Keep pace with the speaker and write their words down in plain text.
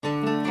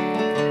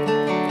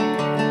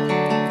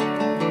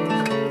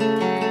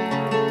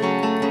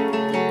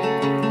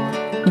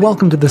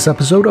Welcome to this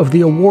episode of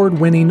the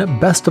award-winning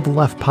Best of the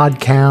Left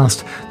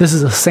podcast. This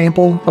is a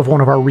sample of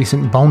one of our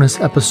recent bonus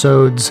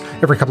episodes.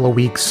 Every couple of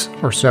weeks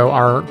or so,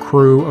 our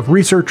crew of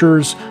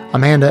researchers,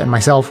 Amanda and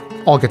myself,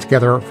 all get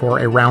together for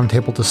a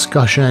roundtable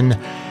discussion.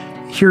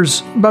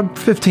 Here's about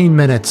 15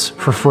 minutes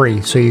for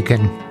free so you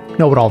can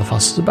know what all the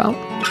fuss is about.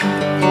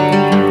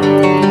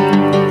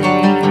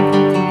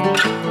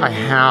 I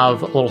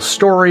have a little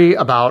story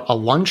about a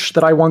lunch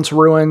that I once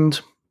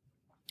ruined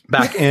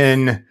back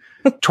in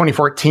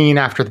 2014,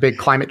 after the big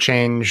climate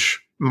change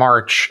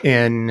march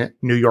in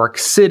New York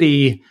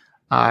City.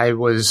 I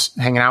was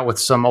hanging out with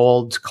some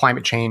old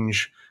climate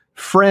change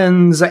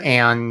friends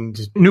and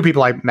new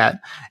people I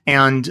met.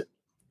 And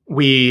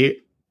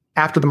we,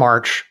 after the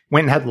march,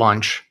 went and had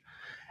lunch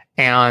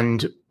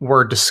and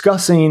were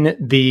discussing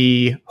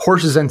the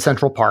horses in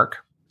Central Park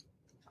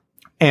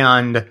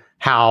and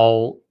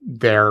how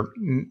they're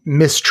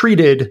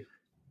mistreated,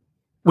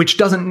 which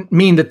doesn't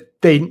mean that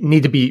they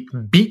need to be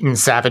beaten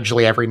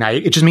savagely every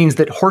night. It just means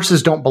that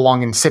horses don't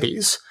belong in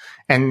cities.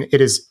 And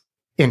it is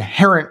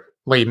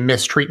inherently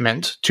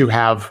mistreatment to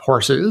have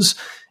horses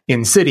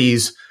in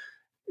cities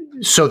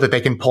so that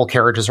they can pull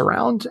carriages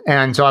around.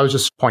 And so I was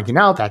just pointing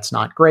out that's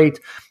not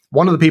great.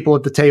 One of the people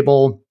at the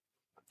table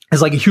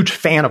is like a huge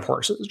fan of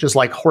horses, just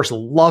like horse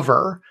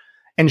lover.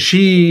 And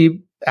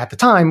she, at the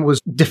time,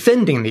 was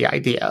defending the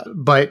idea.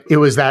 But it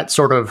was that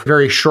sort of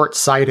very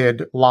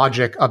short-sighted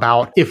logic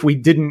about if we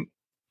didn't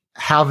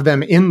have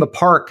them in the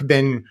park,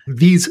 then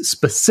these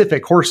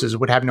specific horses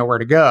would have nowhere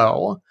to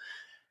go.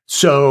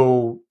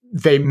 So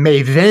they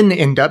may then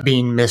end up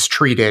being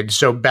mistreated.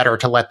 So better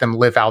to let them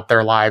live out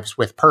their lives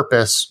with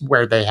purpose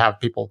where they have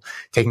people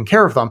taking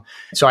care of them.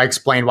 So I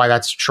explained why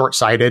that's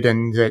short-sighted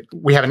and that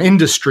we have an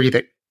industry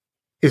that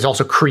is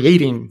also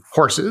creating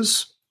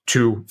horses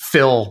to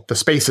fill the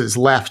spaces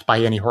left by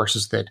any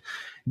horses that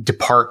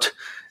depart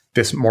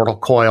this mortal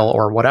coil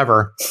or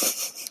whatever.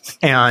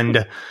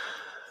 And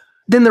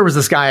then there was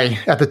this guy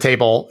at the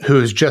table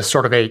who's just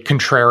sort of a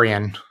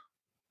contrarian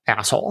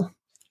asshole.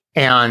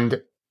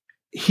 And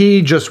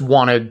he just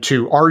wanted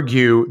to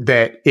argue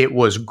that it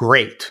was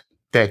great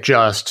that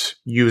just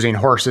using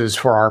horses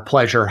for our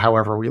pleasure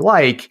however we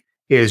like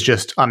is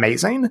just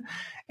amazing.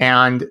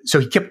 And so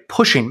he kept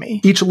pushing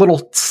me. Each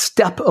little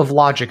step of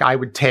logic I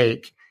would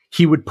take,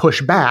 he would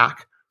push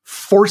back,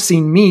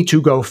 forcing me to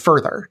go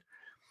further.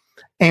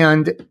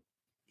 And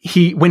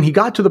when he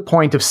got to the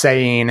point of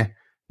saying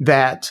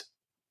that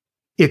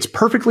it's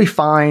perfectly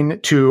fine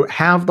to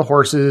have the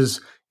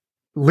horses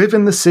live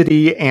in the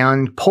city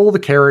and pull the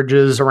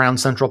carriages around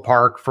Central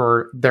Park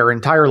for their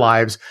entire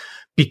lives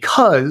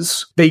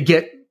because they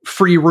get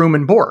free room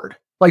and board.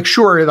 Like,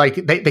 sure,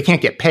 like they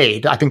can't get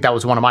paid. I think that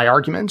was one of my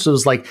arguments. It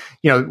was like,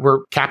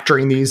 we're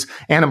capturing these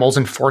animals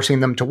and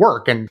forcing them to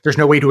work, and there's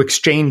no way to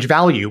exchange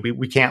value.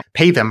 We can't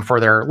pay them for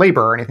their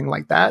labor or anything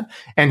like that.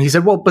 And he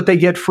said, well, but they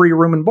get free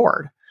room and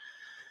board.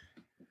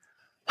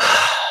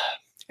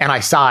 And I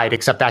sighed,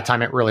 except that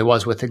time it really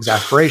was with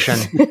exasperation.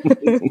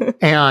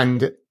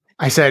 And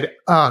I said,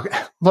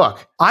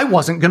 look, I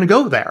wasn't going to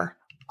go there.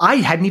 I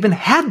hadn't even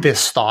had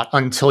this thought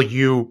until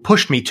you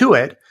pushed me to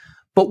it.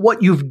 But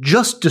what you've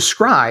just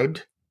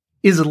described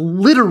is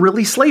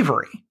literally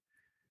slavery.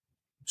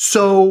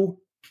 So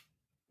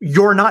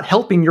you're not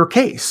helping your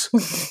case.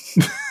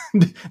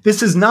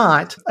 This is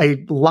not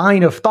a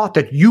line of thought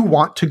that you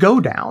want to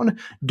go down.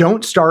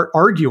 Don't start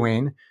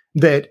arguing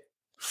that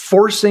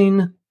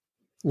forcing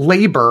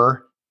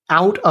labor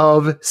out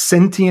of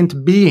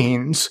sentient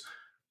beings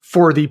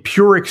for the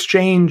pure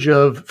exchange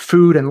of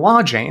food and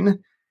lodging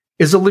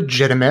is a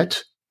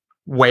legitimate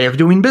way of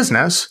doing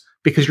business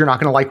because you're not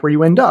going to like where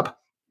you end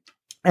up.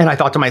 And I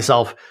thought to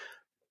myself,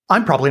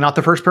 I'm probably not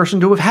the first person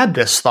to have had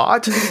this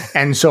thought.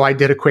 And so I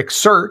did a quick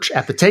search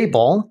at the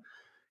table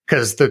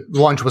because the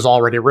lunch was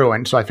already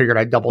ruined. So I figured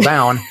I'd double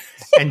down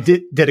and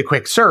did a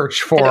quick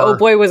search for... And oh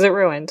boy, was it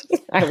ruined.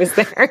 I was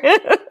there.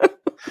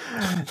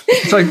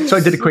 So I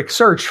did a quick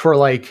search for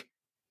like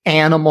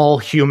animal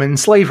human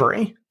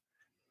slavery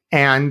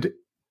and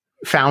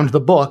found the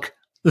book,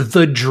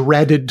 The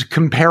Dreaded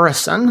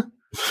Comparison,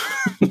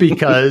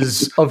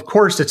 because of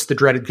course it's the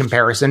dreaded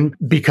comparison,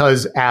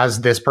 because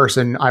as this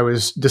person I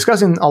was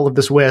discussing all of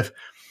this with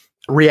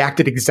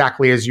reacted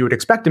exactly as you would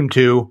expect him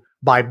to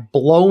by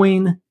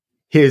blowing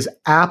his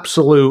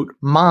absolute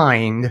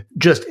mind,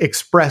 just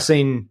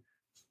expressing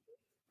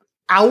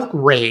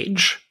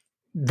outrage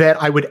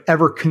that I would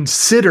ever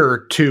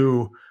consider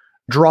to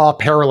draw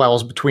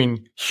parallels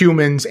between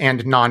humans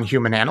and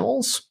non-human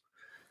animals.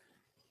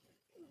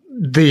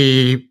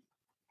 The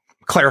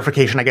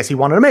clarification I guess he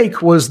wanted to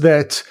make was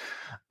that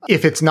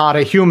if it's not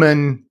a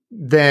human,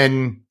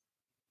 then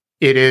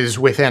it is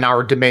within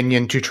our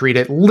dominion to treat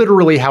it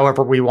literally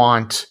however we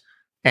want,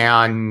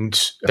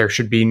 and there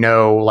should be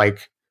no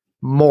like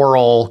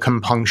moral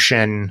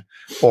compunction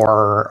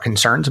or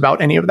concerns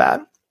about any of that.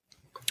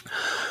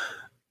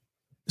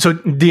 So,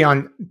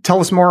 Dion, tell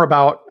us more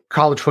about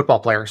college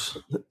football players.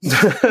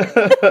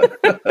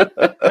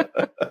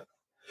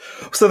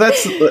 So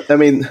that's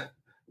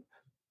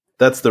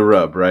the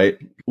rub, right?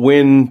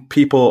 when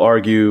people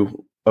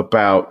argue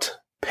about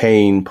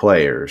paying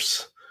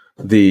players,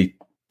 the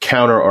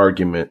counter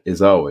argument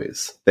is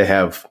always they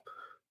have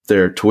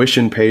their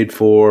tuition paid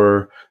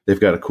for,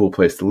 they've got a cool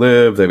place to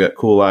live, they've got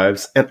cool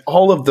lives, and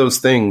all of those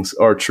things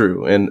are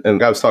true. And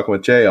I was talking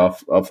with Jay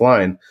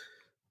offline.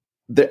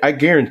 I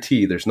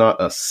guarantee there's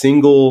not a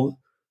single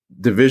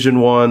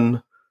Division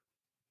I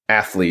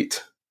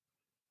athlete,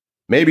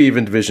 maybe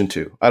even Division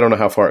II, I don't know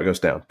how far it goes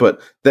down,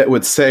 but that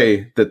would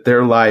say that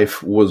their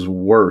life was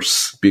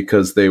worse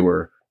because they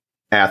were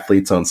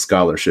athletes on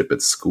scholarship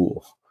at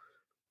school.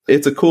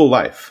 It's a cool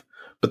life,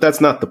 but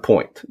that's not the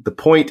point. The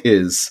point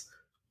is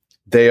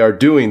they are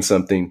doing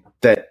something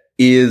that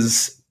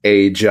is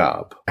a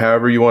job.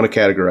 However you want to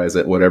categorize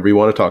it, whatever you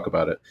want to talk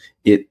about it,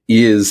 it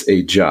is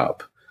a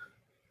job.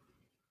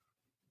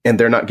 And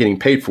they're not getting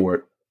paid for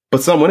it,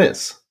 but someone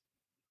is.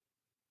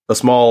 A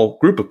small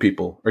group of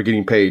people are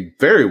getting paid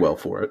very well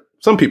for it.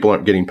 Some people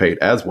aren't getting paid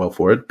as well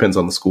for it. Depends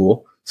on the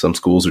school. Some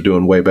schools are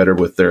doing way better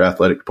with their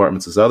athletic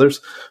departments as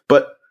others.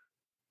 But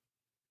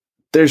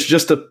there's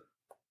just a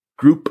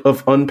group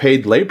of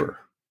unpaid labor.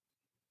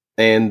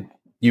 And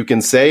you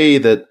can say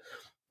that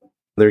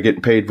they're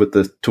getting paid with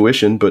the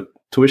tuition, but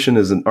tuition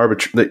is an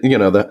arbitrary,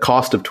 the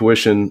cost of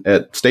tuition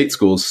at state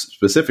schools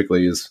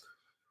specifically is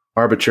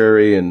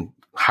arbitrary and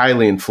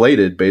highly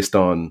inflated based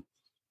on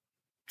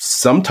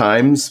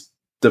sometimes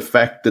the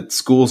fact that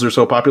schools are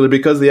so popular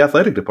because of the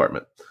athletic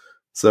department.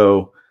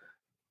 So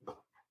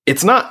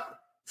it's not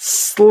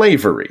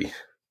slavery,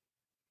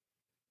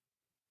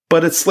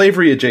 but it's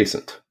slavery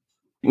adjacent.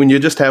 When you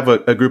just have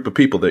a group of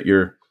people that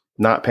you're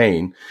not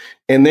paying,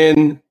 and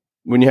then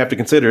when you have to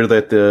consider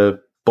that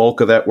the bulk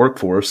of that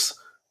workforce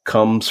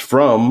comes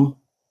from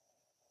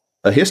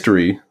a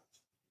history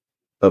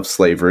of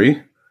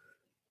slavery,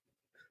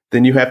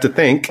 then you have to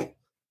think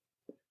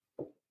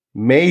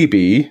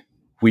maybe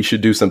we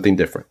should do something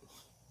different.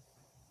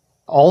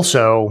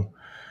 Also,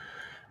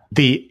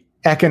 the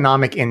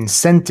economic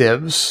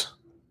incentives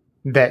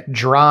that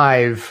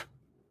drive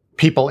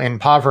people in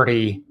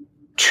poverty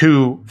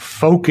to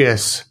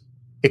focus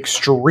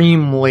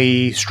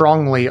extremely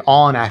strongly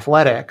on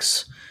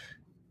athletics,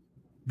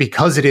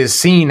 because it is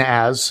seen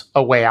as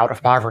a way out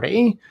of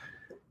poverty.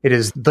 It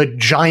is the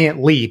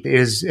giant leap. It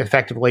is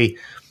effectively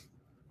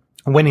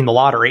winning the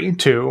lottery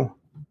to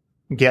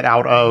get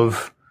out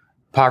of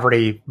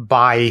poverty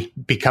by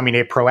becoming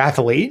a pro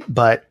athlete.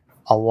 But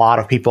a lot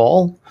of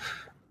people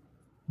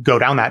go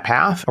down that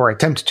path or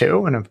attempt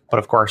to. But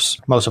of course,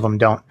 most of them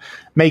don't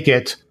make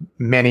it.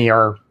 Many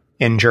are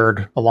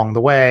injured along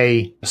the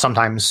way,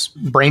 sometimes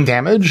brain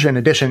damage in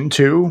addition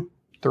to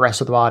the rest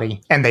of the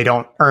body, and they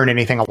don't earn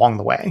anything along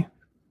the way.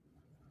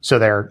 So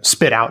they're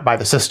spit out by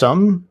the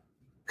system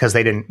because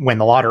they didn't win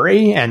the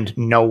lottery, and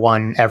no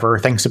one ever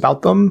thinks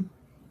about them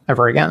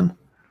ever again.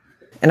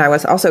 And I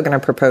was also going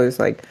to propose,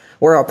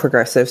 we're all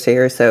progressives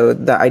here, so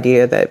the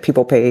idea that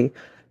people pay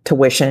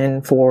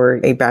tuition for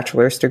a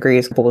bachelor's degree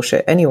is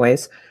bullshit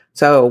anyways.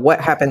 So what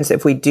happens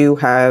if we do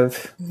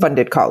have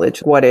funded college?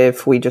 What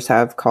if we just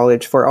have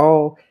college for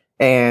all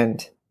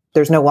and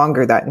there's no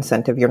longer that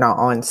incentive? You're not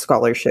on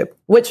scholarship,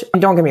 which,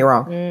 don't get me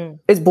wrong,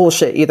 is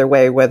bullshit either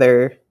way,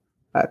 whether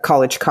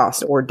college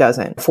costs or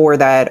doesn't. For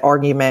that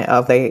argument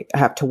of they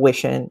have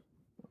tuition,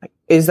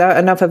 is that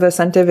enough of an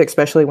incentive,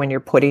 especially when you're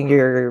putting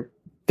your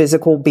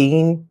physical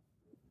being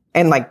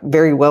and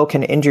very well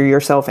can injure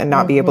yourself and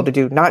not be able to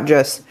do, not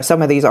just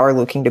some of these are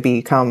looking to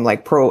become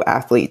pro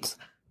athletes,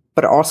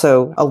 but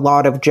also a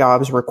lot of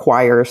jobs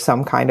require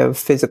some kind of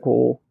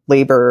physical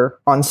labor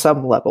on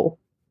some level.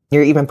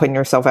 You're even putting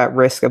yourself at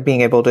risk of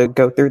being able to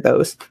go through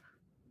those.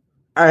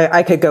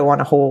 I could go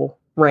on a whole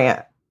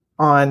rant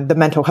on the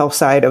mental health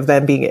side of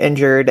them being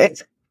injured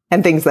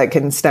and things that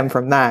can stem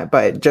from that.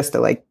 But just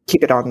to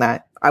keep it on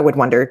that, I would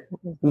wonder,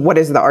 what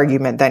is the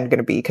argument then going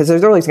to be? Because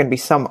there's always going to be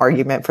some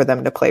argument for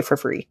them to play for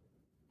free,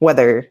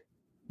 whether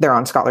they're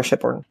on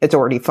scholarship or it's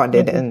already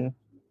funded and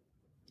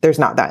there's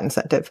not that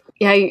incentive.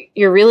 Yeah,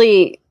 you're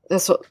really,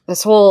 this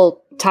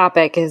whole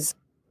topic is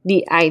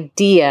the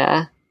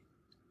idea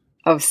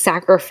of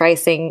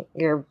sacrificing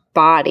your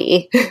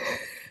body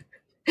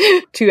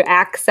to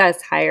access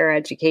higher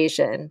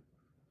education.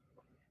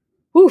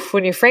 Oof,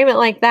 when you frame it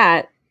like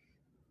that,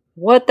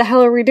 what the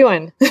hell are we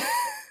doing?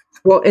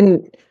 Well,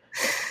 and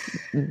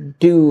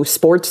do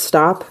sports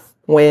stop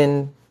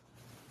when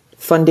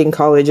funding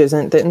college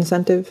isn't the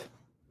incentive?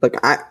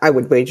 I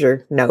would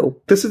wager no.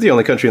 This is the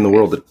only country in the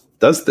world that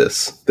does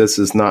this. This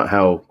is not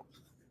how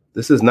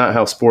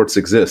sports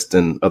exist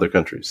in other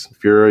countries.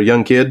 If you're a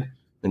young kid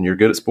and you're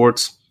good at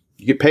sports,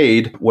 you get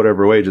paid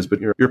whatever wages, but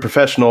you're a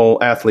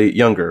professional athlete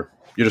younger.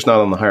 You're just not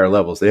on the higher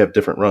levels. They have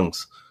different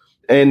rungs.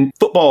 And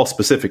football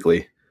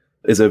specifically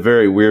is a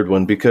very weird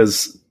one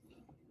because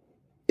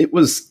it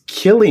was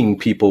killing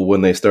people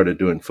when they started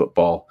doing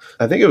football.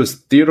 I think it was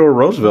Theodore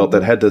Roosevelt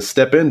that had to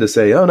step in to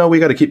say, oh, no, we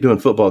got to keep doing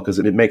football because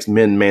it makes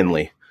men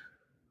manly.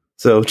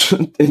 So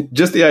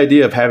just the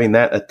idea of having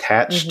that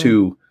attached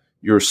to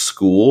your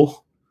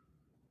school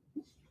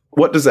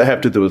What does that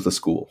have to do with the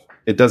school?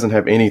 It doesn't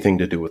have anything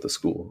to do with the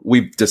school.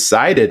 We've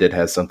decided it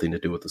has something to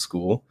do with the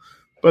school,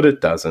 but it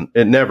doesn't.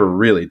 It never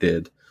really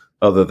did,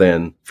 other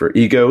than for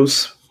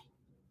egos.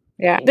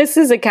 Yeah, this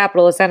is a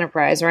capitalist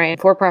enterprise, right?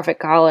 For-profit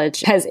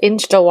college has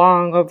inched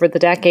along over the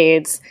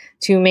decades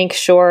to make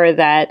sure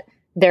that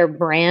their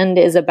brand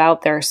is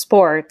about their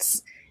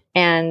sports.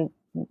 And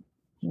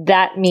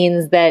that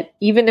means that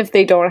even if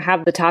they don't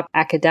have the top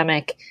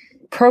academic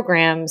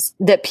programs,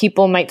 that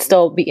people might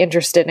still be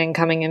interested in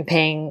coming and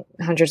paying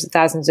hundreds of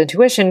thousands in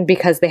tuition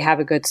because they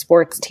have a good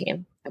sports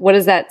team. What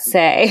does that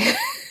say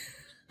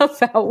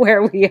about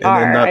where we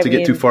are? And then not to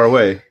get too far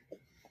away,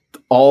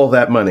 all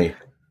that money,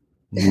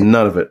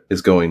 none of it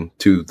is going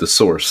to the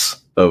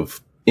source of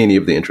any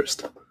of the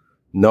interest.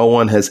 No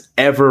one has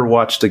ever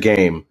watched a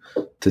game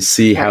to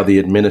see how the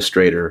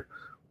administrator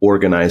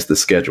organized the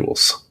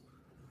schedules.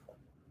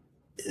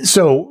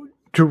 So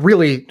to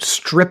really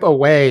strip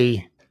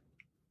away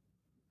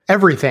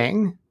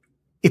everything,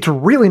 it's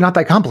really not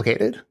that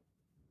complicated.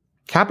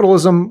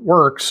 Capitalism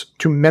works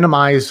to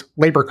minimize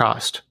labor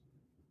cost.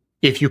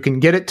 If you can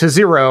get it to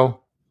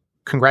zero,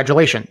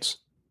 congratulations.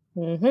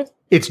 Mm-hmm.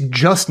 It's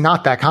just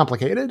not that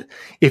complicated.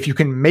 If you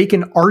can make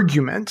an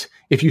argument,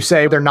 if you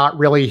say they're not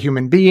really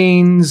human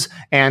beings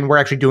and we're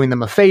actually doing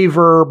them a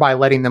favor by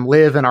letting them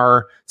live in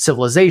our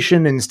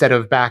civilization instead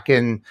of back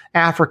in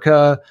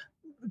Africa,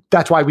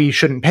 that's why we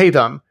shouldn't pay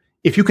them.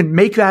 If you can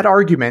make that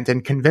argument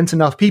and convince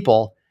enough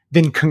people,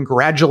 then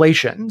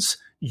congratulations.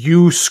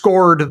 You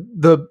scored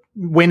the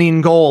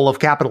winning goal of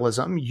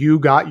capitalism. You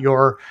got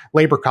your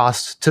labor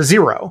costs to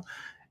zero.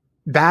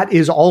 That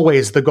is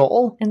always the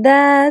goal. And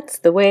that's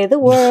the way the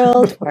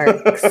world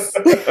works.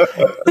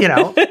 You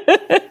know,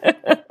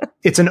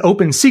 it's an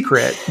open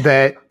secret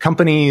that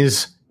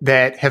companies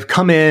that have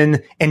come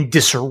in and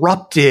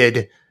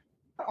disrupted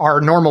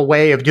our normal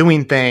way of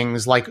doing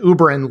things, like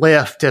Uber and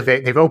Lyft,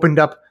 they've opened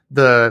up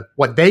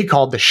what they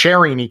called the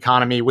sharing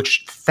economy,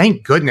 which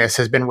thank goodness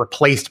has been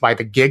replaced by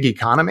the gig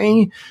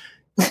economy,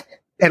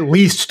 at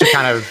least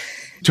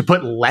to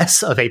put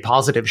less of a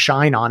positive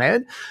shine on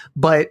it.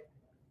 But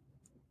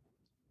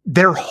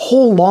their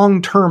whole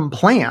long-term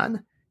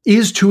plan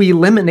is to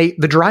eliminate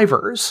the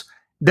drivers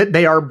that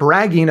they are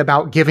bragging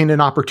about giving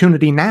an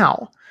opportunity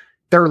now.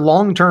 Their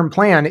long-term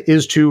plan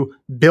is to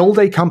build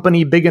a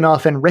company big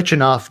enough and rich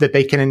enough that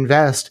they can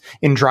invest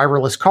in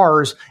driverless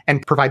cars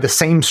and provide the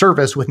same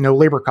service with no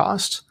labor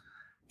costs.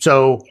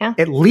 So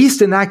At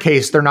least in that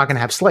case, they're not going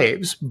to have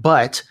slaves.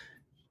 But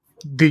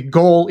the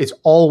goal is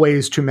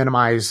always to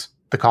minimize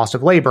the cost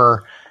of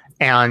labor.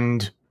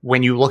 And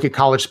when you look at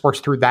college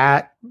sports through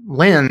that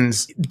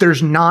lens,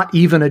 there's not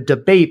even a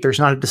debate. There's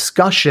not a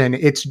discussion.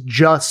 It's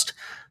just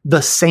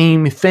the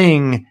same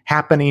thing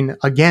happening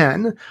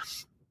again.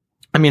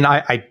 I mean,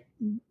 I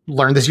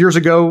learned this years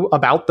ago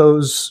about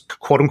those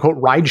quote unquote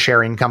ride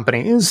sharing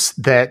companies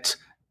that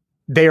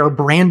they are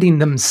branding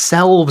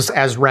themselves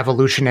as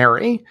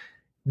revolutionary.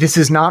 This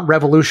is not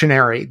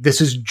revolutionary.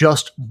 This is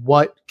just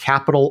what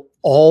capital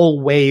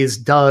always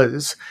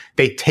does.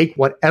 They take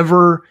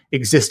whatever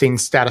existing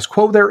status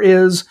quo there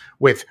is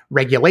with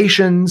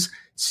regulations,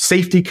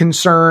 safety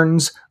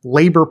concerns,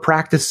 labor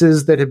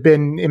practices that have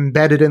been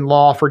embedded in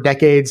law for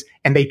decades,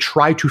 and they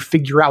try to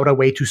figure out a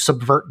way to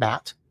subvert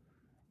that.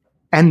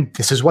 And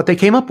this is what they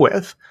came up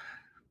with.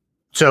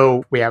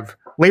 So we have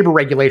labor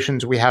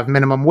regulations, we have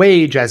minimum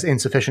wage, as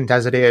insufficient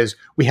as it is.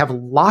 We have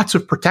lots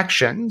of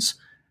protections,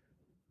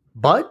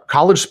 but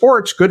college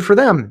sports, good for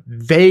them.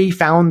 They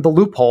found the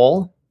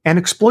loophole and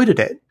exploited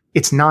it.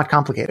 It's not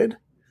complicated.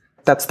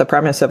 That's the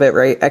premise of it,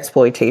 right?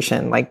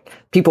 Exploitation. Like,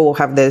 people will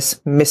have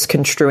this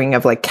misconstruing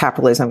of like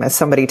capitalism as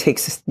somebody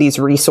takes these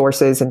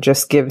resources and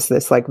just gives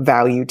this like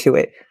value to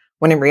it.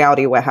 When in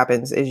reality, what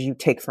happens is you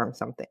take from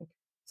something.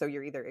 So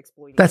you're either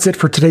exploiting. That's it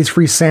for today's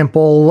free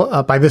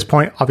sample. By this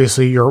point,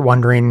 obviously, you're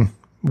wondering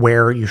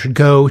where you should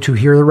go to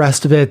hear the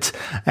rest of it.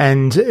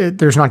 And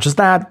there's not just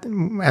that.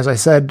 As I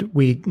said,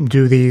 we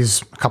do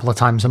these a couple of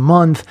times a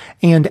month,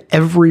 and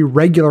every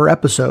regular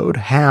episode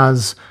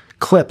has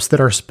clips that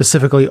are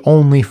specifically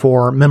only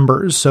for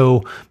members.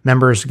 So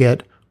members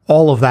get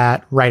all of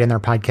that right in their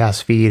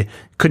podcast feed.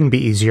 Couldn't be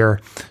easier.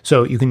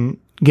 So you can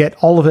get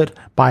all of it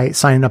by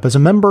signing up as a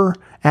member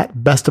at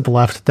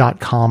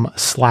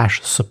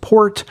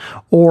bestofleft.com/support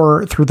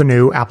or through the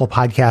new Apple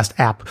Podcast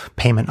app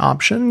payment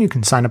option. You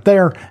can sign up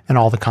there and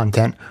all the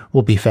content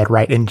will be fed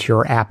right into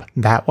your app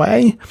that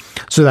way.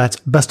 So that's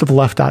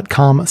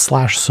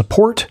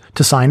bestofleft.com/support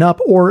to sign up,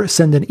 or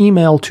send an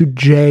email to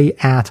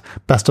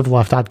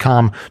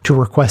j@bestofleft.com to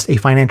request a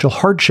financial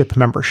hardship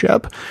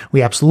membership.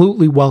 We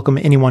absolutely welcome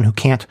anyone who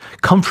can't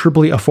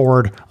comfortably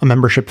afford a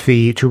membership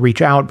fee to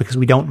reach out, because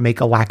we don't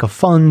make a lack of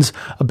funds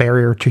a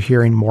barrier to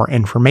hearing more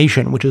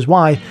information, which is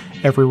why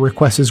every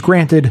request is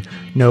granted,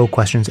 no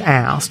questions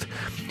asked.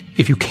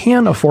 If you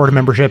can afford a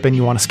membership and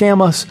you want to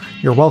scam us,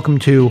 you're welcome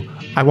to.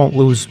 I won't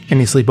lose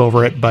any sleep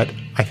over it, but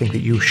I think that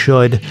you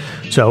should.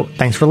 So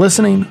thanks for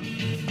listening,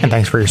 and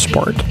thanks for your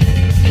support.